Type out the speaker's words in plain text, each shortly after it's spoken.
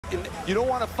you don't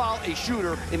want to foul a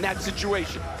shooter in that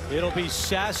situation. It'll be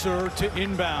Sasser to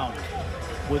inbound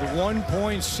with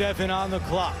 1.7 on the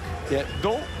clock. Yeah,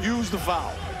 don't use the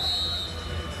foul.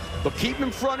 But keep him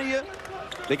in front of you.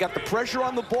 They got the pressure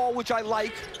on the ball, which I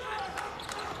like.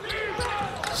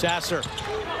 Sasser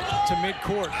to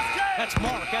midcourt. That's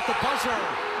Mark at the buzzer.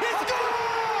 It's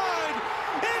good!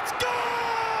 It's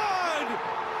good!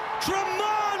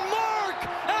 Tramon Mark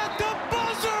at the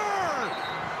buzzer!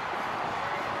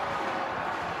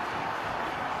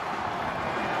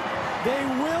 They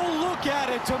will look at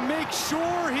it to make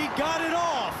sure he got it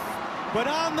off. But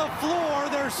on the floor,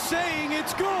 they're saying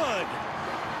it's good.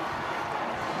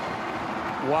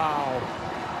 Wow.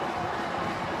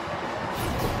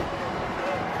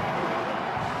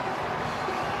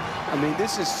 I mean,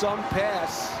 this is some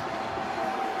pass.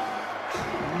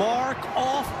 Mark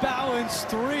off balance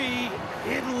three.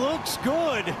 It looks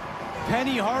good.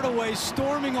 Penny Hardaway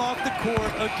storming off the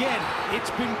court. Again, it's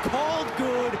been called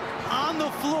good on the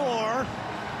floor.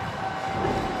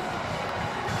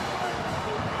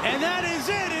 And that is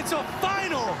it. It's a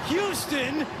final.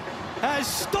 Houston has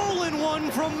stolen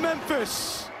one from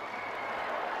Memphis.